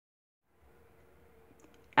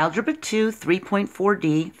Algebra II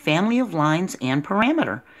 3.4D, Family of Lines and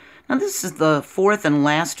Parameter. Now this is the fourth and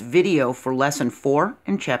last video for Lesson 4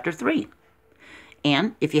 in Chapter 3.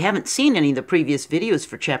 And if you haven't seen any of the previous videos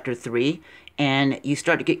for Chapter 3 and you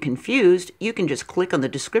start to get confused, you can just click on the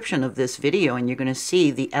description of this video and you're going to see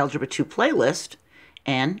the Algebra 2 playlist,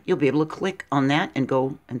 and you'll be able to click on that and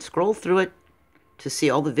go and scroll through it to see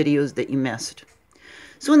all the videos that you missed.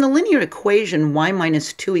 So in the linear equation y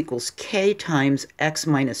minus 2 equals k times x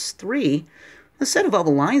minus 3, the set of all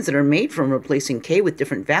the lines that are made from replacing k with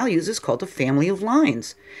different values is called a family of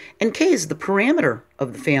lines. And k is the parameter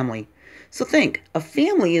of the family. So think, a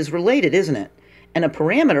family is related, isn't it? And a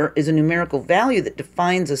parameter is a numerical value that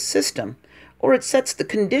defines a system, or it sets the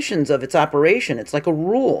conditions of its operation. It's like a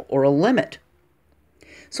rule or a limit.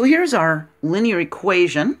 So here's our linear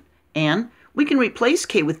equation, and we can replace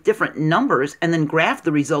k with different numbers and then graph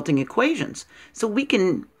the resulting equations. So we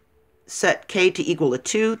can set k to equal to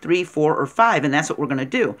 2, 3, 4, or 5, and that's what we're going to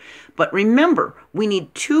do. But remember, we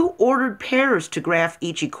need two ordered pairs to graph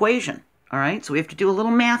each equation. All right, so we have to do a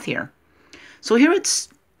little math here. So here it's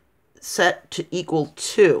set to equal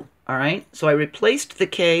 2. All right, so I replaced the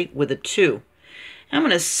k with a 2. I'm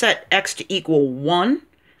going to set x to equal 1.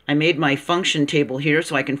 I made my function table here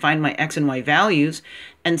so I can find my x and y values.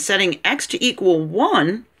 And setting x to equal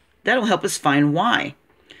 1, that'll help us find y.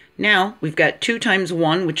 Now, we've got 2 times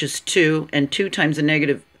 1, which is 2, and 2 times a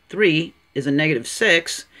negative 3 is a negative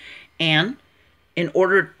 6. And in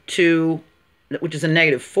order to, which is a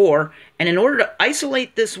negative 4, and in order to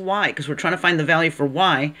isolate this y, because we're trying to find the value for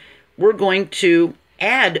y, we're going to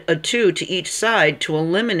add a 2 to each side to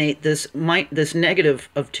eliminate this negative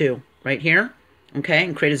of 2 right here. Okay,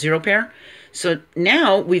 and create a zero pair. So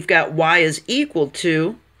now we've got y is equal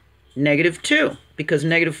to negative 2, because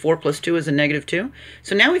negative 4 plus 2 is a negative 2.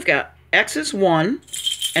 So now we've got x is 1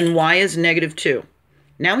 and y is negative 2.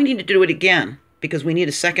 Now we need to do it again, because we need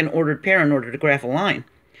a second ordered pair in order to graph a line.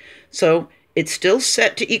 So it's still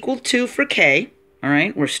set to equal 2 for k. All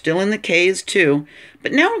right, we're still in the k is 2.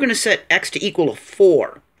 But now we're going to set x to equal to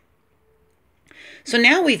 4. So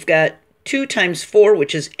now we've got 2 times 4,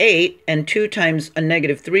 which is 8, and 2 times a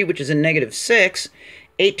negative 3, which is a negative 6.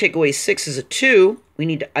 8 take away 6 is a 2. We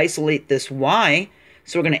need to isolate this y.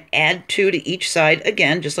 So we're going to add 2 to each side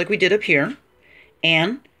again, just like we did up here.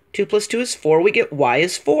 And 2 plus 2 is 4. We get y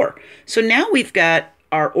is 4. So now we've got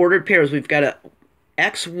our ordered pairs. We've got a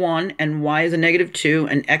x1 and y is a negative 2,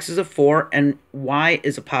 and x is a 4, and y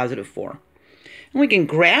is a positive 4. And we can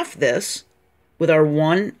graph this with our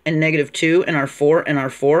 1 and negative 2 and our 4 and our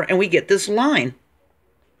 4, and we get this line.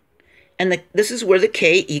 And this is where the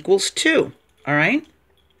k equals 2, all right?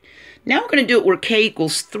 Now we're going to do it where k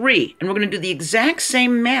equals 3, and we're going to do the exact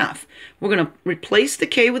same math. We're going to replace the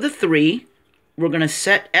k with a 3. We're going to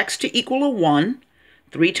set x to equal to 1.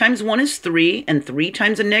 3 times 1 is 3, and 3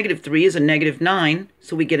 times a negative 3 is a negative 9,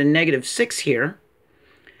 so we get a negative 6 here.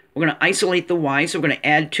 We're going to isolate the y, so we're going to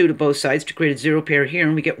add 2 to both sides to create a zero pair here,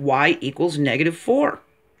 and we get y equals negative 4.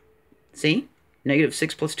 See? Negative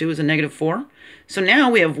 6 plus 2 is a negative 4. So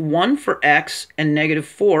now we have 1 for x and negative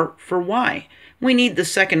 4 for y. We need the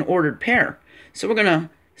second ordered pair. So we're going to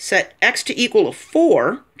set x to equal to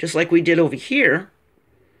 4, just like we did over here.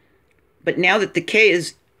 But now that the k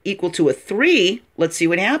is equal to a 3, let's see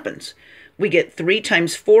what happens. We get 3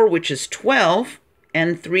 times 4, which is 12.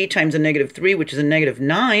 And 3 times a negative 3, which is a negative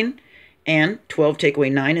 9, and 12 take away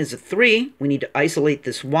 9 is a 3. We need to isolate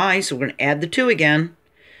this y, so we're going to add the 2 again,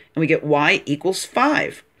 and we get y equals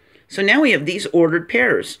 5. So now we have these ordered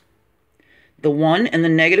pairs, the 1 and the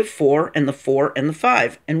negative 4, and the 4 and the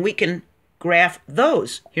 5, and we can graph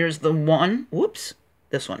those. Here's the 1, whoops,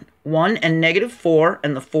 this one, 1 and negative 4,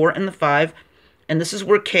 and the 4 and the 5, and this is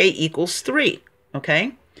where k equals 3,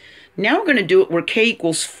 okay? Now we're going to do it where k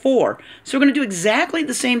equals 4. So we're going to do exactly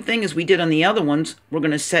the same thing as we did on the other ones. We're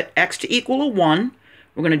going to set x to equal to 1.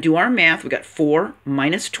 We're going to do our math. We've got 4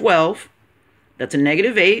 minus 12. That's a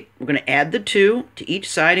negative 8. We're going to add the 2 to each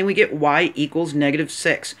side, and we get y equals negative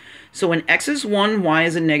 6. So when x is 1, y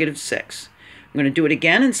is a negative 6. We're going to do it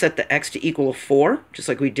again and set the x to equal to 4, just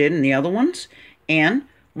like we did in the other ones. And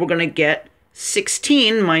we're going to get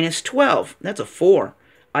 16 minus 12. That's a 4.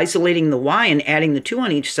 Isolating the y and adding the 2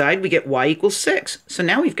 on each side, we get y equals 6. So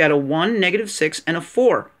now we've got a 1, negative 6, and a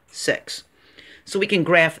 4, 6. So we can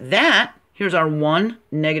graph that. Here's our 1,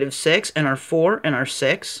 negative 6, and our 4, and our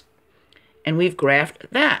 6. And we've graphed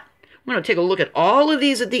that. I'm going to take a look at all of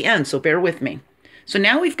these at the end, so bear with me. So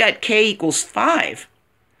now we've got k equals 5.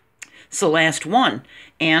 It's the last one.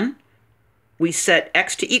 And we set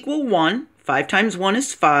x to equal 1. 5 times 1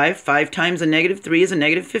 is 5. 5 times a negative 3 is a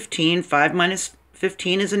negative 15. 5 minus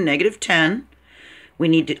 15 is a negative 10. We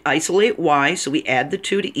need to isolate y, so we add the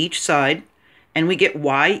 2 to each side, and we get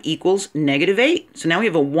y equals -8. So now we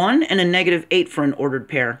have a 1 and a -8 for an ordered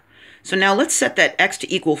pair. So now let's set that x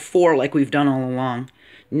to equal 4 like we've done all along.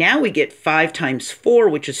 Now we get 5 times 4,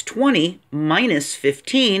 which is 20, minus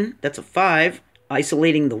 15, that's a 5.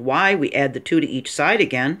 Isolating the y, we add the 2 to each side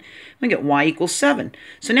again. We get y equals 7.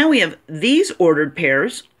 So now we have these ordered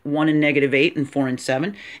pairs, 1 and -8 and 4 and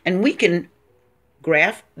 7, and we can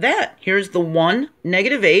graph that. Here's the 1,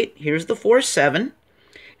 -8, here's the 4, 7,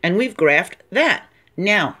 and we've graphed that.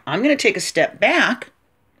 Now, I'm going to take a step back.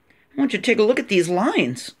 I want you to take a look at these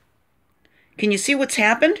lines. Can you see what's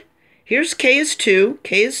happened? Here's k is 2,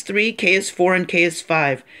 k is 3, k is 4, and k is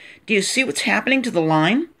 5. Do you see what's happening to the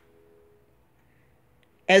line?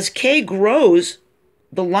 As k grows,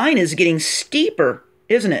 the line is getting steeper,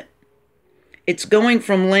 isn't it? It's going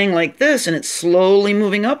from laying like this, and it's slowly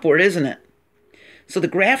moving upward, isn't it? So the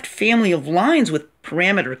graphed family of lines with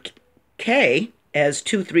parameter k as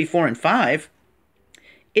 2, 3, 4, and 5,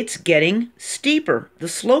 it's getting steeper. The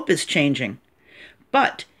slope is changing.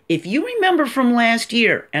 But if you remember from last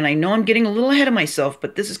year, and I know I'm getting a little ahead of myself,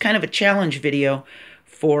 but this is kind of a challenge video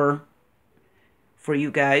for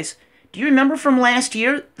you guys. Do you remember from last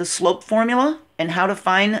year the slope formula and how to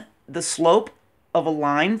find the slope of a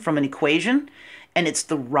line from an equation? And it's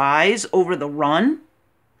the rise over the run.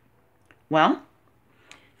 Well,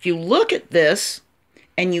 if you look at this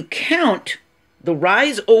and you count the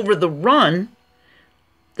rise over the run,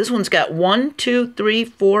 this one's got 1, 2, 3,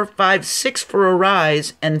 4, 5, 6 for a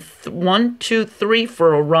rise, and 1, 2, 3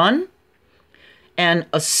 for a run. And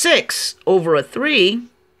a 6 over a 3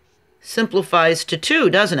 simplifies to 2,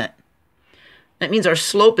 doesn't it? That means our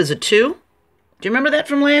slope is a 2. Do you remember that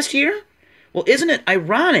from last year? Well, isn't it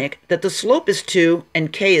ironic that the slope is 2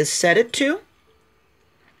 and k is set at 2?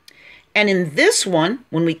 And in this one,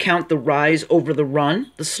 when we count the rise over the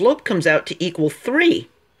run, the slope comes out to equal 3.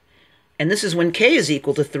 And this is when k is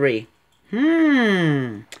equal to 3.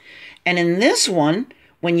 And in this one,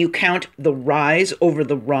 when you count the rise over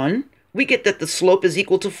the run, we get that the slope is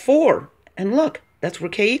equal to 4. And look, that's where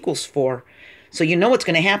k equals 4. So you know what's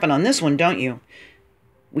going to happen on this one, don't you?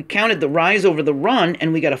 We counted the rise over the run,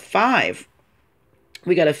 and we got a 5.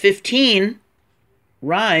 We got a 15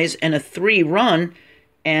 rise and a 3 run,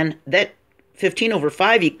 and that 15 over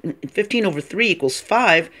 3 equals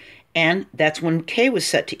 5, and that's when k was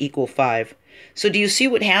set to equal 5. So do you see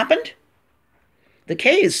what happened? The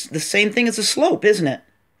k is the same thing as the slope, isn't it?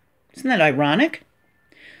 Isn't that ironic?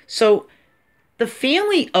 So the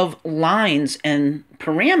family of lines and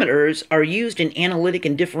parameters are used in analytic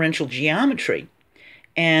and differential geometry.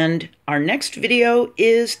 And our next video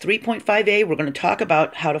is 3.5a. We're going to talk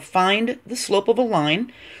about how to find the slope of a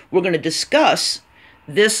line. We're going to discuss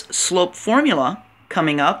this slope formula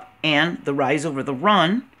coming up and the rise over the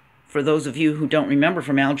run, for those of you who don't remember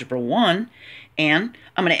from Algebra 1. And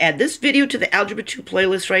I'm going to add this video to the Algebra 2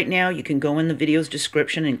 playlist right now. You can go in the video's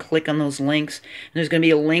description and click on those links. And there's going to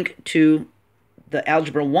be a link to the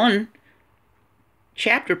Algebra 1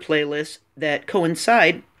 chapter playlist that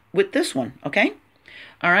coincide with this one, okay?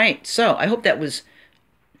 All right, so I hope that was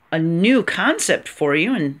a new concept for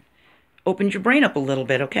you and opened your brain up a little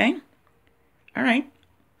bit, okay? All right,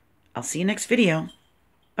 I'll see you next video.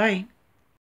 Bye.